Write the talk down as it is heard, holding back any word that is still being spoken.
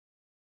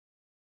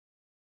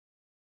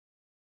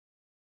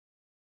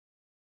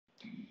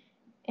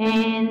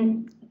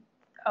And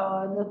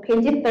the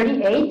page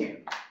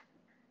 38.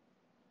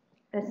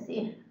 Let's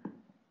see.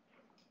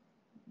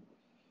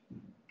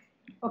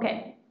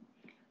 Okay.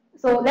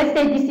 So let's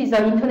say this is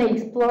an Internet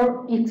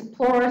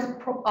Explorer's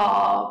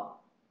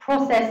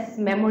process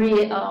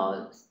memory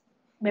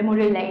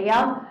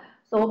layout.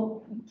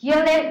 So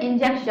DLL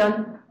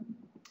injection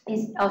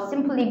is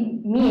simply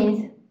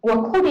means,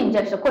 or code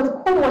injection, because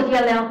code or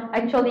DLL,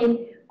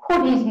 actually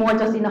code is more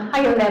just in a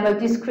higher level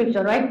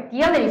description, right?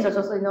 DLL is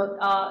just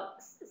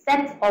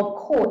sets of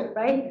code,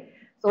 right?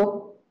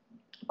 So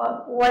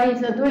what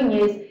it's doing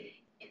is,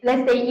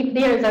 let's say if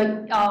there is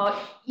a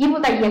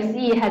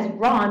evil.exe has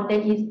run,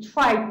 then it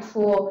tried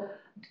to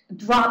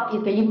drop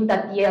the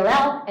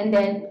evil.dll and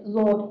then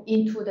load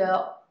into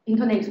the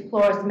Internet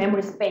Explorer's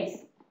memory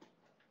space.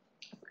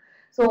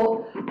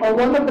 So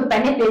one of the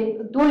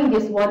benefits doing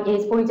this one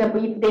is, for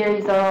example, if there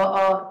is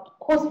a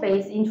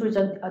host-based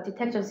intrusion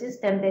detection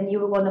system, then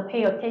you want to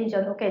pay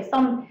attention. Okay,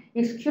 some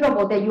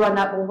executable that you are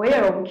not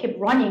aware of keep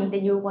running,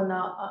 then you want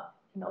to,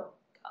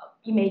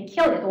 you may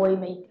kill it, or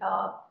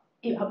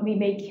we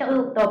may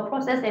kill the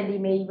process, and we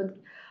may even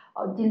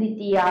delete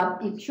the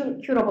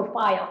executable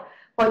file.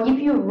 But if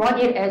you run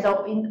it as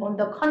on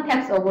the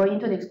context of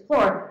Internet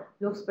Explorer,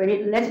 it looks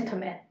very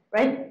legitimate,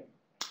 right?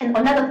 And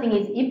another thing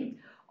is, if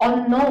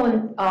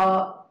unknown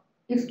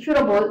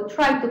executable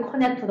try to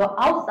connect to the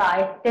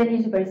outside, then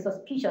it's very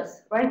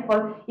suspicious, right?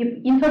 But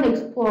if Internet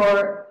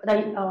Explorer,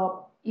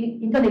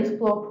 Internet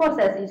Explorer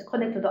process is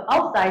connected to the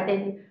outside,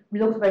 then it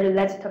looks very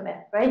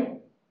legitimate,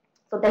 right?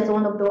 So that's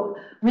one of the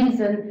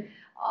reasons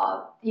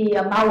the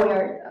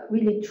malware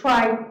really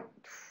tried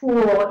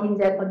to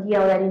inject a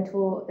DLL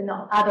into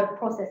other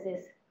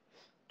processes.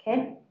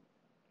 Okay,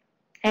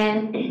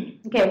 and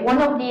okay,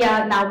 one of the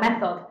now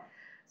method.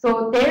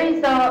 So there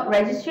is a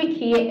registry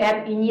key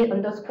app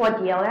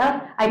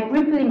init_DLL. I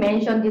briefly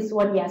mentioned this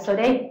one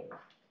yesterday.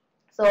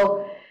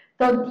 So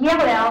the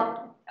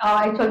DLL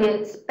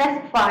actually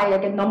specify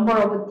like a number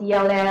of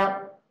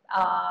DLL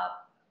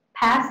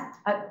paths,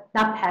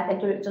 not path,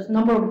 actually just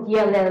number of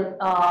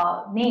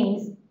DLL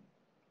names,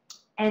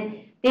 and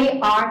they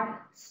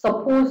are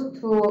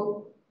supposed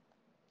to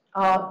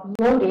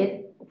load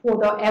it for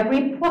the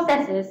every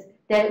processes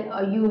that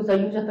use the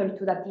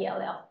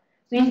user32.dll.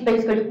 So it's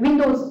basically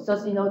Windows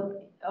just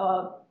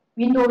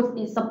Windows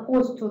is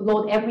supposed to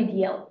load every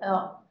the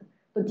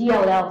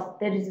DLLs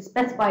that is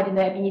specified in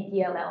the app init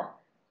DLL.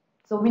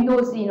 So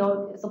Windows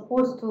is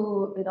supposed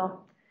to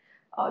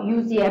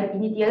use the app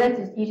init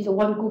DLL. It is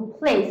one good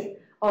place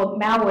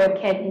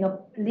malware can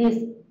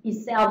list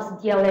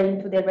itself DLL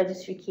into the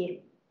registry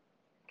key.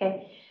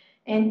 Okay,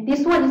 and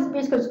this one is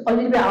basically a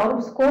little bit out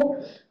of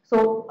scope.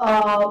 So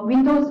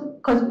Windows,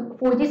 because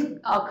for this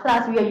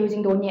class we are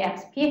using only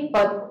XP,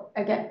 but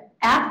again,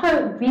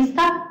 after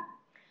restart,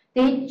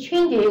 they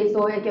change it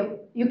so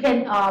you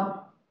can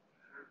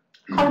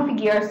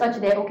configure such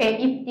that, okay,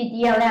 if the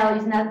DLL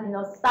is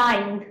not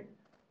signed,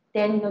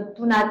 then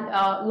do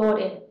not load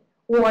it,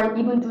 or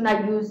even do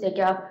not use like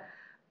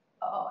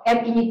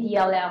app init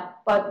DLL.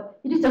 But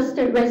it is just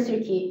a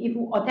registry key. If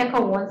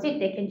attacker wants it,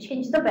 they can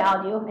change the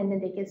value and then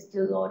they can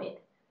still load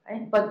it,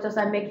 right? But just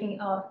I'm making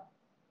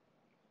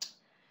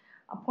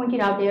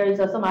pointing out there is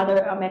some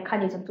other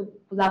mechanism to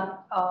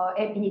block app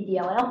init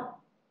DLL.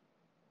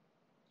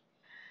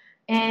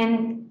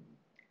 And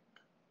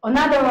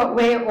another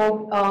way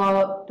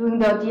of doing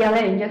the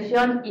DLL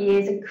injection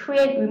is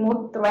create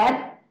remote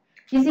thread.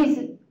 This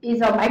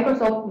is a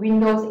Microsoft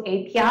Windows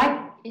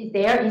API.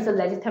 There is a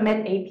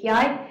legitimate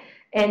API,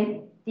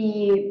 and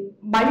the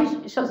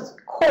malicious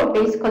code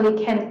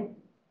basically can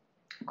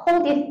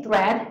call this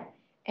thread,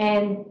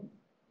 and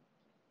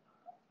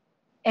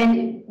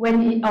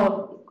when it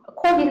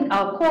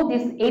call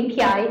this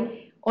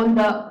API on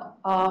the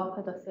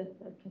what does it,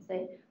 I can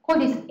say, call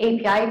this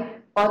API,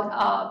 but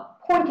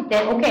pointed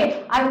that,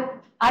 okay,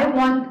 I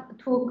want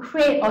to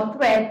create a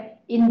thread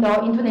in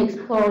the Internet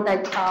Explorer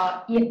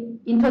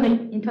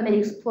Internet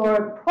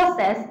Explorer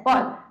process,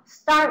 but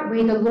start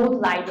with the load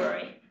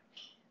library,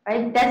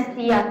 right? That's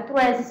the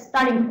thread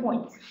starting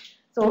point.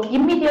 So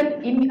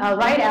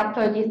right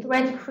after the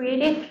thread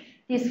created,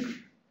 this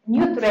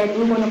new thread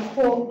we're going to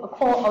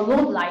call a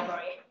load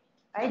library,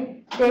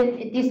 right?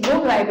 Then this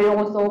load library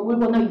also we're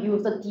going to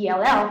use the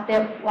DLL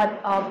that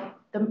what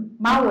the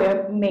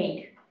malware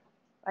made,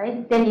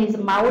 right? Then is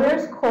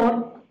malware's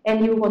code,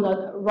 and you're going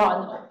to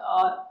run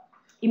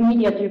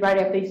immediately right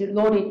after it's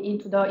loaded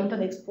into the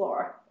Internet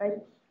Explorer, right?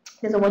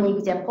 There's one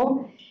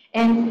example.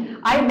 And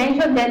I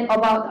mentioned that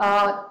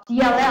about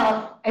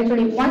DLL.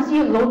 Actually, once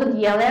you load the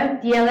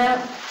DLL,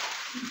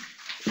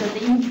 because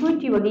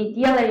intuitively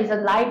DLL is a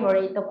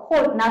library, the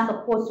code not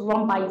supposed to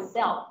run by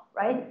itself,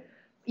 right?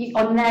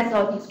 Unless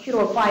an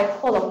executable file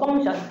call a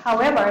function.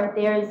 However,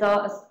 there is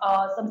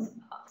some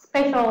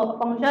special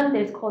function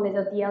that is called as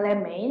a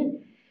DLL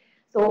main.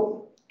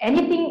 So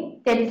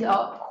anything that is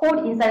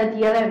code inside the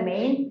DLL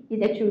main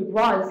is actually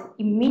runs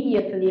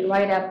immediately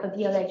right after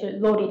DLL actually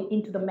loaded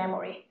into the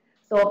memory.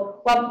 So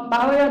what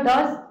malware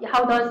does,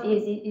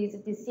 is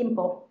this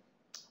simple.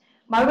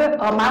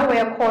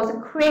 malware calls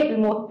create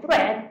remote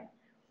thread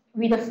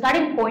with a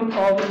starting point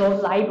of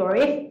those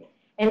libraries,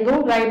 and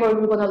those libraries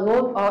we're going to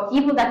load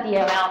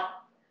evil.dll.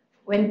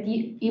 When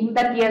the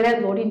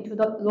evil.dll load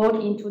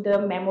into the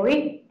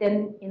memory,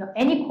 then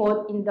any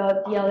code in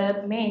the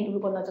DLL main we're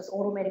going to just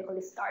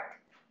automatically start.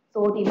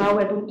 So the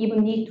malware don't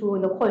even need to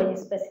call any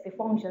specific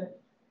function.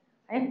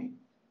 Right?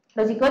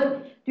 Does it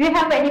good? Do you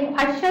have any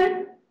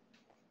question?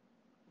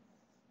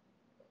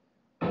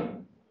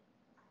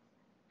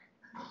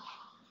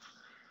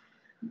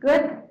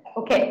 Good.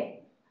 Okay.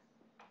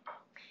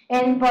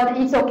 But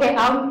it's okay.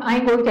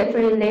 I'm going to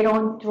actually later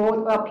on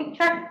draw a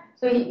picture,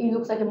 so it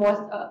looks like a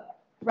more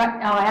right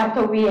now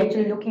after we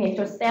actually looking at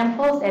your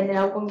samples, and then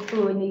I'm going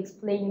to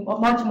explain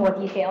much more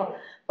detail.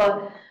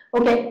 But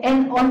okay,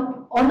 and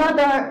on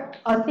another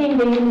thing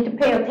that you need to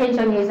pay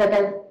attention is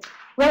that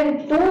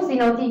when those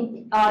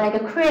like a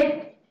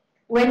create.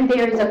 When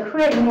there is a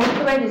create remote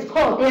thread is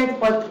called, there's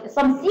but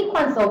some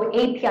sequence of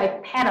API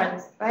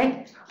patterns,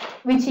 right?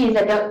 Which is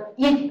that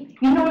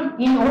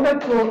in order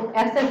to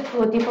access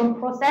to a different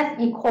process,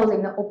 it calls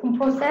an open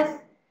process.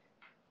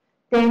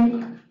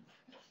 Then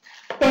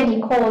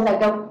it calls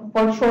like a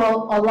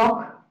virtual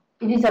alloc.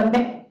 It is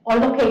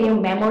allocating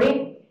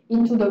memory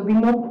into the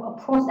remote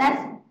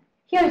process.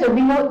 Here is a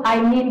remote. I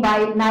mean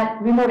by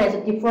not remote as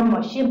a different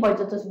machine, but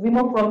just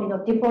remote from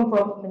different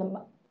from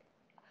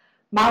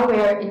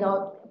malware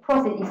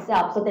process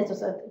itself. So that's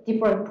just a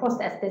different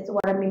process. That's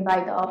what I mean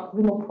by the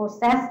remote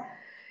process.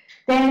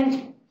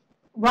 Then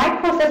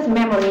write process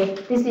memory.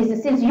 This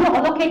is since you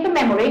allocate the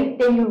memory,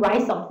 then you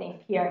write something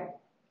here.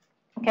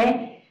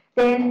 Okay.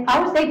 Then I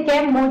would say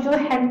get module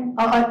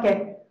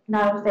okay. Now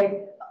I would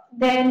say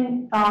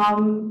then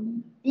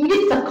it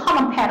is a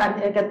common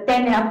pattern.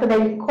 Then after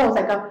that it calls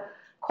like a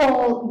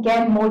call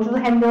get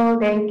module handle,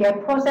 then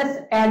get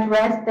process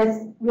address.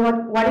 That's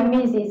what it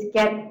means is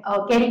getting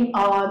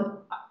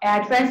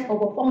address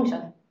of a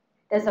function.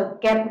 There's a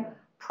get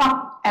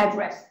prop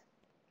address.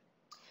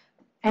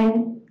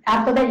 And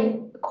after that,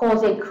 it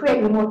calls a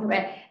create remote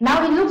thread.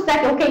 Now it looks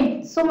like,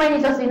 okay, so many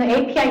just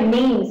API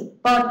names,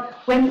 but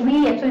when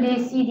we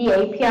actually see the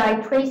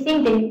API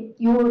tracing, then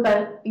you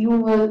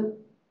will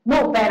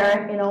know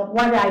better,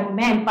 what I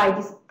meant by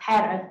this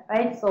pattern,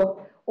 right?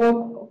 So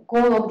our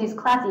goal of this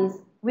class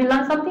is we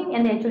learn something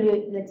and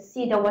actually let's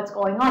see what's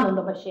going on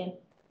the machine.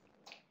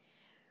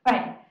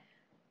 Right.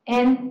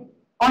 And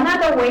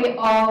another way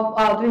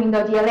of doing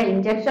the DLL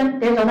injection,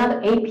 there's another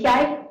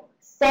API,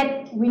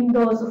 set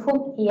Windows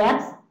hook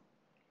EX.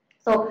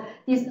 So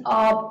this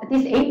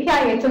API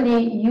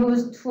actually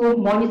used to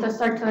monitor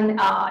certain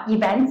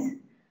events,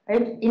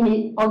 right?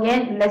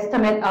 Again,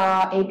 legitimate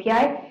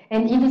API,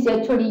 and it is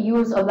actually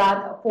used a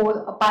lot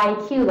by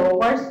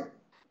keyloggers.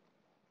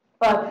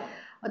 But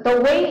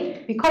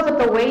because of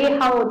the way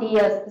how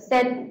the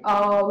set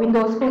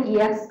Windows hook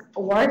EX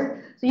works,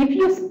 so if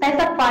you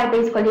specify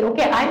basically,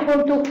 okay, I'm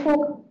going to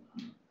hook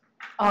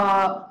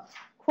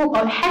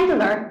a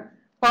handler,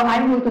 but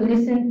I'm going to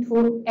listen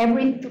to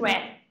every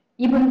thread,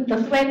 even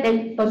the thread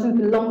that doesn't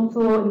belong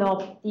to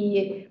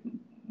the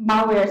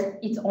malware's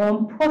its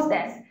own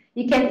process.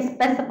 You can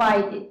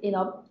specify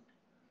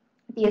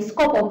the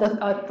scope of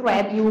the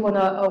thread you're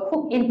gonna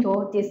hook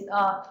into this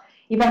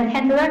event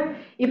handler.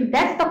 If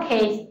that's the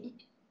case,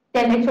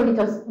 then actually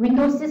the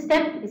Windows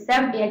system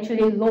itself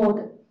actually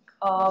load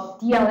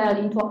DLL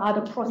into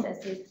other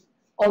processes,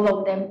 all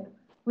of them,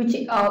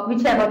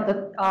 whichever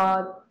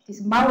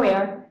this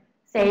malware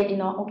say,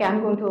 okay,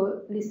 I'm going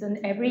to listen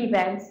every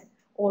event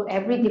or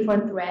every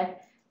different thread.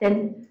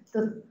 Then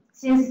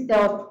since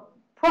the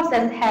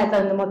process has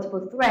a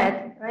multiple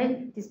thread,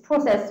 right? This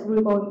process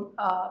will go,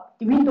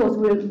 the Windows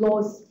will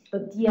load the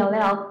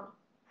DLL,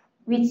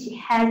 which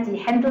has the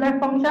handler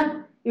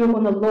function. You're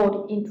going to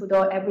load into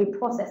the every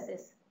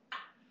processes.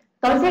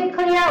 Does it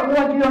clear,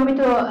 or do you want me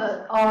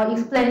to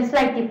explain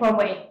slightly different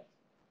way?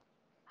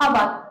 How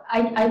about,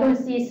 I don't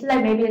see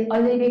slide, maybe it's a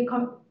little bit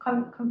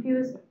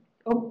confused.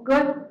 Oh,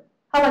 good.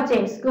 How about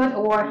James? Good,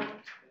 or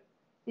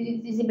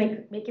does it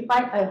make it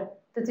fine?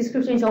 The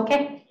description is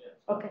okay?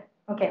 Okay,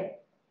 okay.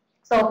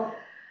 So,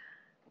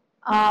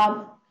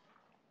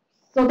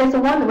 so that's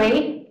one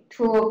way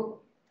to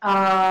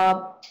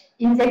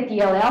inject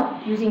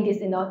DLL using this,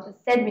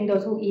 set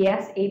Windows hook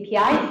EX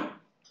API.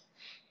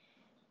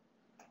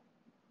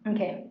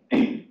 Okay,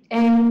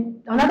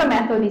 and another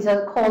method is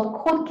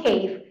called code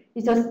cave.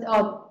 It's just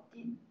a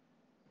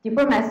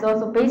different method.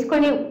 So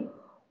basically,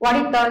 what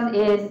it does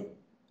is,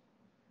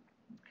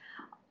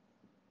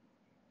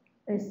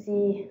 let's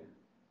see.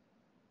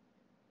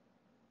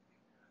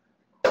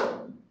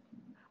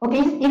 Okay,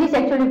 it is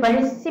actually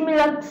very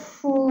similar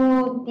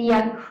to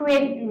the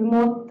create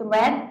remote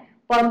thread,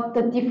 but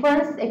the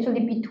difference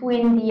actually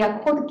between the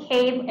code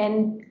cave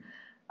and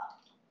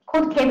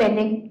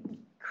the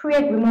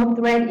create remote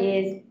thread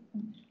is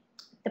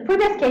the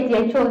previous case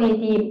actually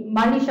the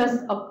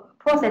malicious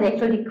process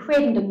actually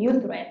creating the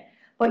new thread,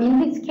 but in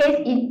this case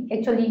it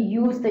actually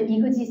used the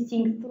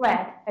existing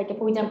thread. Like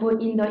for example,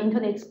 in the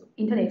Internet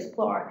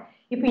Explorer,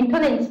 if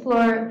Internet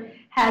Explorer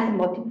has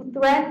multiple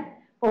threads,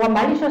 for a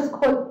malicious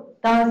code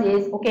does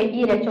is,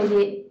 okay, it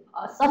actually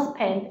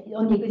suspend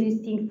on the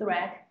existing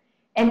thread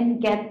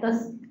and get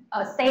the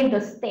save the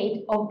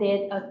state of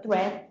that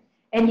thread,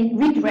 and it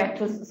redirect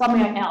to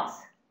somewhere else.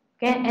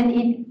 Okay, and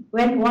it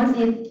once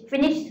it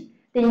finished,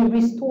 then it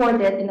restore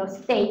that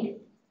state.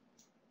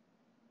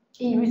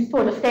 It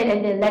restore the state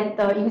and then let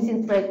the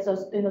existing thread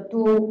just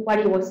do what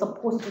it was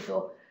supposed to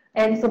do.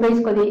 And so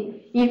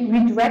basically, it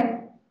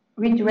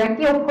redirect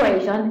the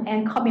operation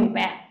and coming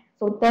back.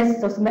 So that's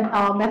just a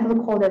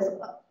method called as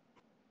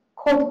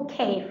code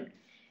cave.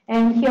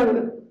 And here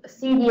you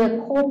see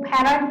the code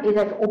pattern is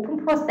like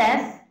open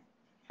process,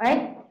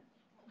 right?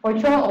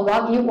 Virtual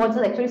alloc, it was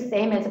actually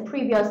same as the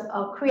previous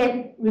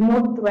create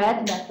remote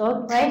thread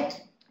method, right?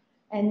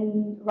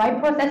 And write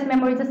process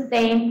memory is the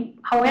same.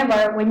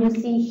 However, when you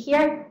see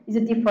here, it's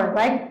different,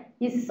 right?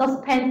 This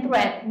suspend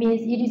thread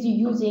means it is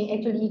using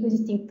actually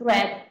existing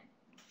thread.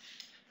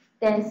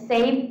 Then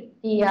save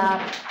the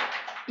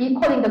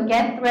equaling the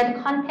get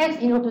thread context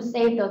in order to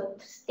save the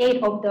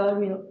state of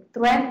the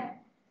thread.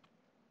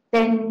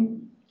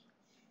 Then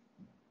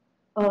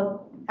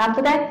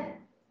after that,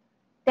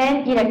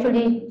 then it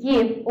actually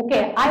give,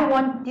 okay, I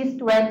want this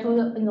thread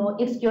to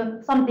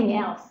execute something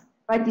else,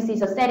 right? This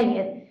is a setting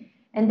it,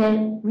 and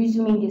then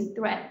resuming this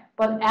thread.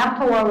 But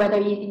afterward, whether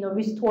it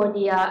restore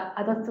the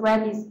other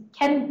thread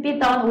can be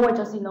done, or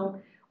just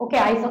okay,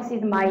 I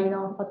succeed my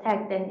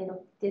attack, then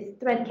this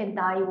thread can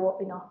die, or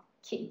the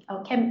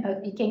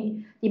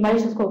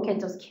malicious code can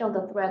just kill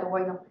the thread,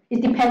 or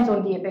it depends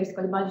on the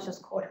basically malicious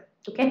code.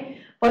 Okay,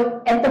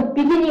 but at the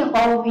beginning of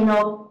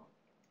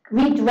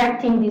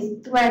redirecting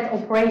this thread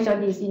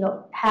operation is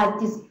has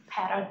this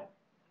pattern.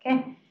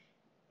 Okay.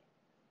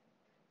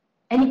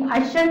 Any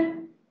question?